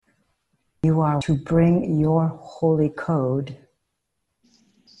You are to bring your holy code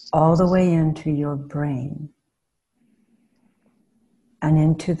all the way into your brain and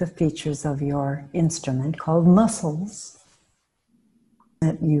into the features of your instrument called muscles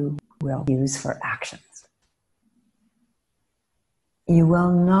that you will use for actions. You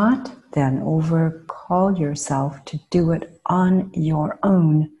will not then overcall yourself to do it on your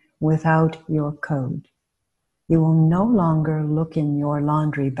own without your code. You will no longer look in your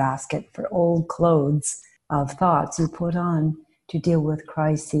laundry basket for old clothes of thoughts you put on to deal with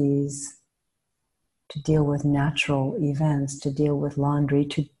crises, to deal with natural events, to deal with laundry,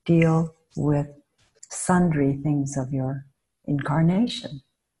 to deal with sundry things of your incarnation.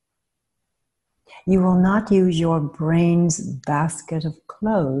 You will not use your brain's basket of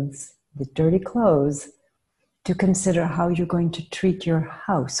clothes, the dirty clothes, to consider how you're going to treat your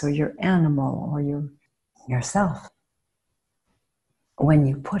house or your animal or yourself. When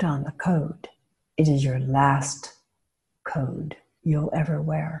you put on the code, it is your last code you'll ever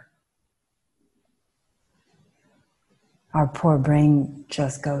wear. Our poor brain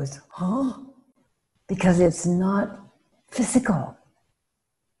just goes, oh, because it's not physical.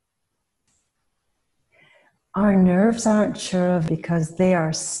 Our nerves aren't sure of because they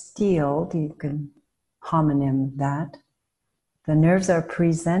are steeled. You can homonym that. The nerves are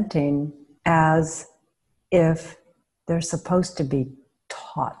presenting as if they're supposed to be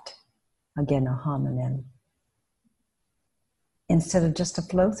taught. Again, a homonym. Instead of just a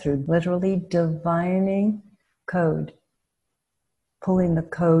flow through, literally divining code. Pulling the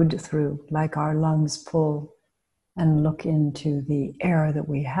code through like our lungs pull and look into the air that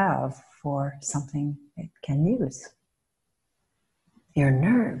we have for something it can use. Your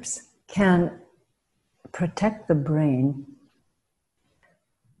nerves can protect the brain.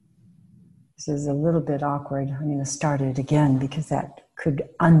 This is a little bit awkward. I'm going to start it again because that could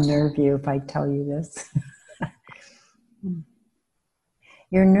unnerve you if I tell you this.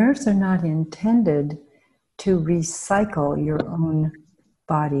 Your nerves are not intended to recycle your own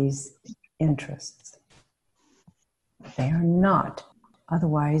body's interests. They are not.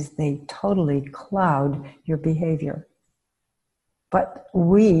 Otherwise, they totally cloud your behavior. But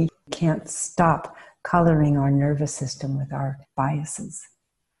we can't stop coloring our nervous system with our biases.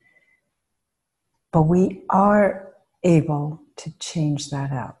 But we are able to change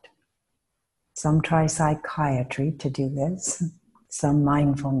that out. Some try psychiatry to do this, some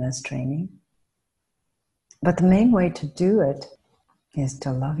mindfulness training. But the main way to do it is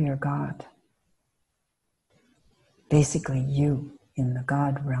to love your God. Basically, you in the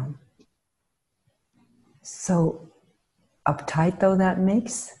God realm. So uptight though that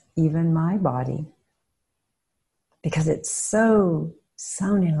makes even my body, because it's so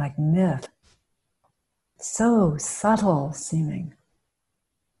sounding like myth, so subtle seeming,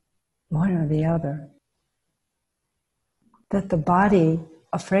 one or the other, that the body,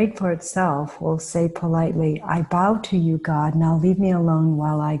 afraid for itself, will say politely, I bow to you, God, now leave me alone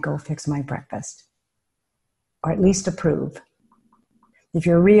while I go fix my breakfast. Or at least approve. If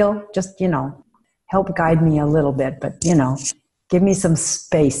you're real, just, help guide me a little bit, but, give me some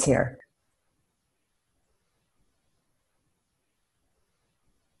space here.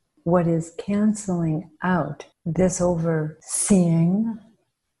 What is canceling out this overseeing,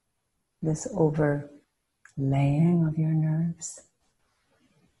 this overlaying of your nerves?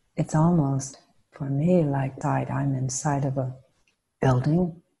 It's almost, for me, like I'm inside of a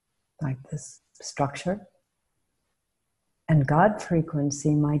building, like this structure. And God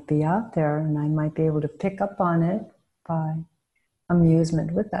frequency might be out there, and I might be able to pick up on it by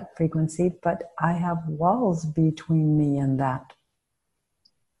amusement with that frequency, but I have walls between me and that.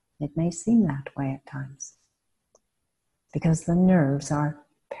 It may seem that way at times, because the nerves are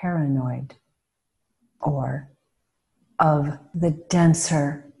paranoid or of the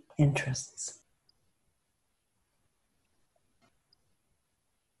denser interests.